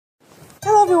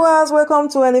viewers, welcome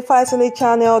to Ngugi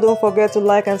channel. Don't forget to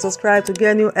like and subscribe to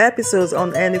get new episodes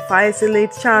on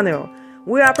Ngugi channel.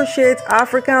 We appreciate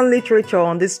African literature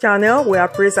on this channel. We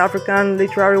appraise African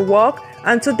literary work,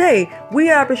 and today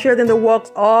we are appreciating the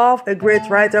works of a great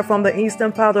writer from the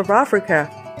eastern part of Africa,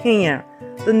 Kenya.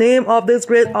 The name of this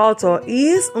great author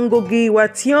is Ngugi Wa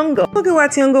Thiong'o. Ngugi Wa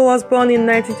Thiong'o was born in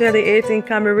 1938 in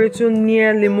Kamerutu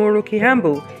near Limuru,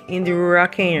 Kiambu, in the rural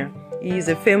Kenya. He is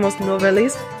a famous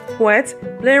novelist, poet,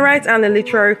 playwright, and a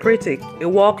literary critic, a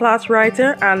world-class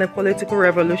writer, and a political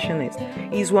revolutionist.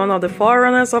 He is one of the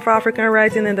forerunners of African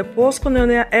writing in the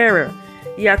post-colonial era.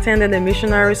 He attended a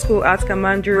missionary school at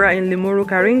Kamandura in Limuru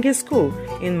Karingi School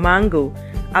in Mango,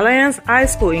 Alliance High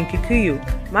School in Kikuyu,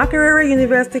 Makerere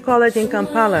University College in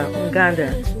Kampala,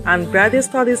 Uganda, and graduate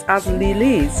studies at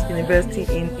Leeds University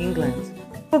in England.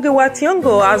 Ngugi Wa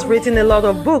Thiong'o has written a lot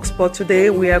of books, but today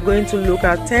we are going to look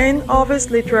at 10 of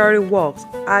his literary works.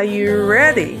 Are you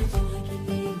ready?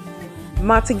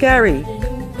 Matigari.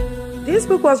 This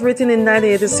book was written in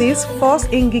 1986,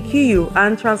 first in Kikuyu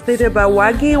and translated by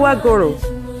Ngugi Wa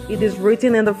Thiong'o. It is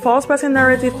written in the first-person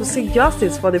narrative to seek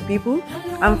justice for the people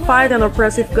and fight an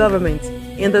oppressive government.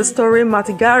 In the story,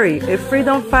 Matigari, a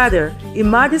freedom fighter,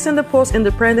 emerges in the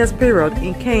post-independence period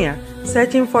in Kenya,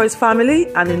 searching for his family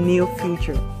and a new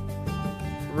future.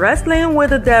 Wrestling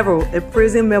with the Devil, a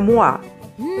prison memoir.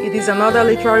 It is another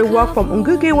literary work from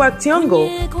Ngugi Wa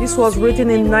Thiong'o. This was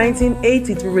written in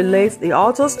 1980 to relate the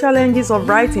author's challenges of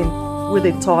writing with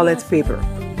a toilet paper,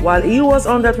 while he was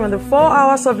under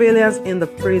 24-hour surveillance in the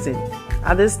prison.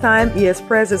 At this time, he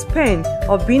expressed his pain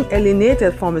of being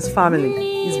alienated from his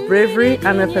family, his bravery,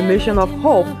 and affirmation of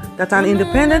hope that an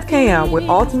independent Kenya will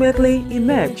ultimately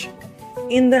emerge.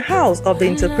 In the House of the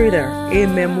Interpreter, a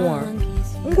memoir,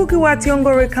 Ngugi Wa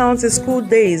Thiong'o recounts his school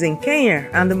days in Kenya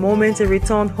and the moment he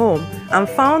returned home and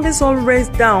found his home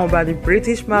razed down by the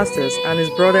British masters and his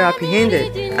brother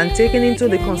apprehended and taken into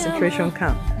the concentration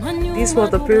camp. This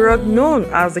was the period known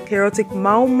as the chaotic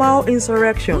Mau Mau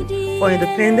insurrection for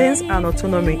independence and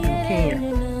autonomy in Kenya.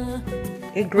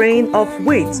 A Grain of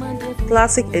Wheat,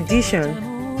 classic edition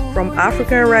from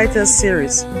African Writers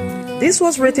series. This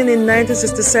was written in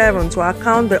 1967 to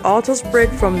account the author's break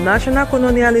from national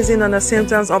colonialism and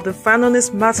acceptance of the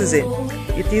Fanonist Marxism.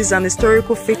 It is an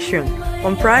historical fiction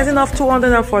comprising of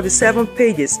 247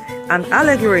 pages, an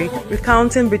allegory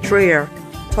recounting betrayal,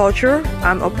 torture,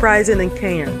 and uprising in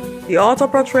Kenya. The author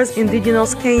portrays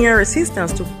indigenous Kenyan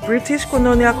resistance to British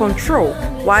colonial control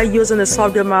while using a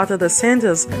subject matter that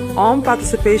centers on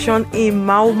participation in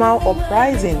Mau Mau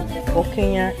uprising for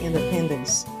Kenya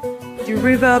independence. The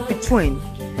River Between.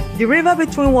 The River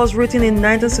Between was written in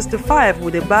 1965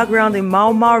 with a background in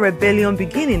Mau Mau rebellion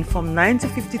beginning from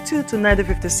 1952 to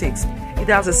 1956. It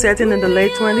has a setting in the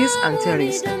late 20s and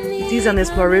 30s. It is an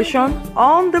exploration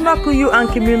on the Makuyu and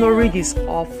Kimino ridges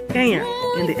of Kenya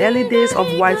in the early days of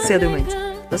white settlement.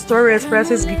 The story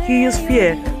expresses Gikuyu's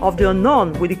fear of the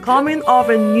unknown with the coming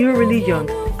of a new religion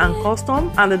and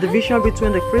custom and the division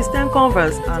between the Christian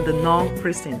converts and the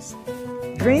non-Christians.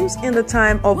 Dreams in the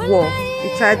Time of War,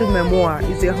 a childhood memoir,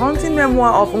 is a haunting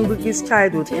memoir of Ngugi's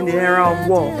childhood in the era of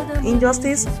war,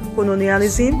 injustice,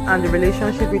 colonialism, and the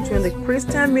relationship between the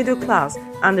Christian middle class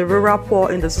and the rural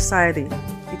poor in the society.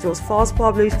 It was first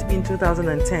published in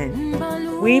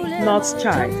 2010. Weep Not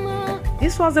Child.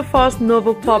 This was the first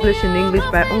novel published in English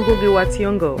by Ngugi Wa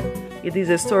Thiong'o. It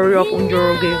is a story of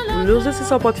Njoroge who loses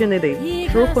his opportunity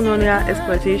through colonial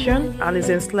exploitation and is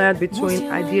enslaved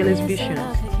between idealist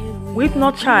visions. Weep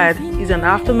Not Child is an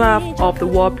aftermath of the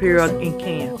war period in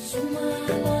Kenya.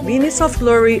 Minutes of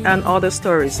Glory and Other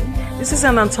Stories. This is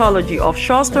an anthology of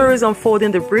short stories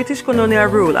unfolding the British colonial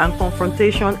rule and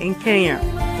confrontation in Kenya.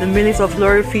 The Minutes of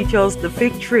Glory features The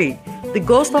Fig Tree, The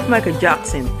Ghost of Michael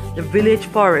Jackson, The Village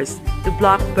Forest, The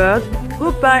Blackbird,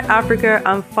 Goodbye Africa,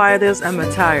 and Fighters and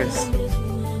Martyrs.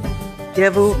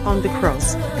 Devil on the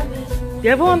Cross.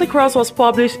 Devil on the Cross was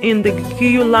published in the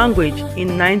Kikuyu language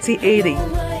in 1980.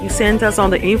 It centers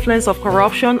on the influence of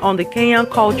corruption on the Kenyan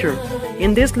culture.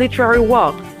 In this literary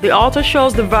work, the author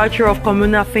shows the virtue of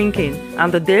communal thinking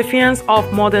and the defiance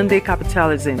of modern-day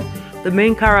capitalism. The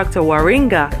main character,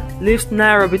 Waringa, leaves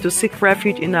Nairobi to seek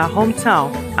refuge in her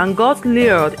hometown and got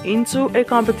lured into a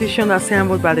competition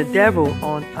assembled by the devil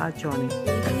on her journey.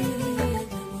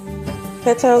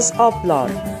 Petals of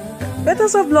Blood.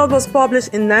 Petals of Blood was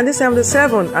published in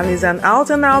 1977 and is an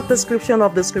out-and-out description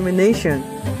of discrimination,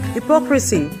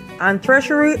 hypocrisy, and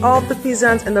treachery of the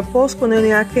peasants in the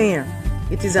post-colonial Kenya.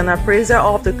 It is an appraiser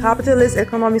of the capitalist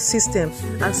economic system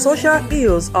and social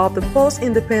ills of the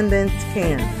post-independent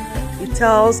Kenya. It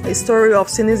tells a story of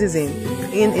cynicism,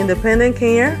 in independent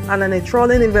Kenya and an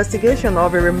enthralling investigation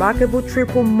of a remarkable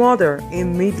triple murder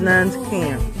in Midland,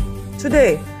 Kenya.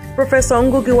 Today, Professor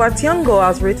Ngugi Wa Thiong'o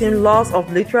has written lots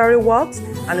of literary works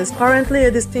and is currently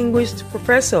a distinguished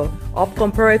professor of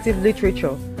comparative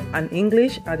literature and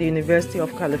English at the University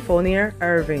of California,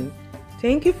 Irvine.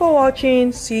 Thank you for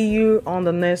watching. See you on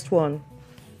the next one.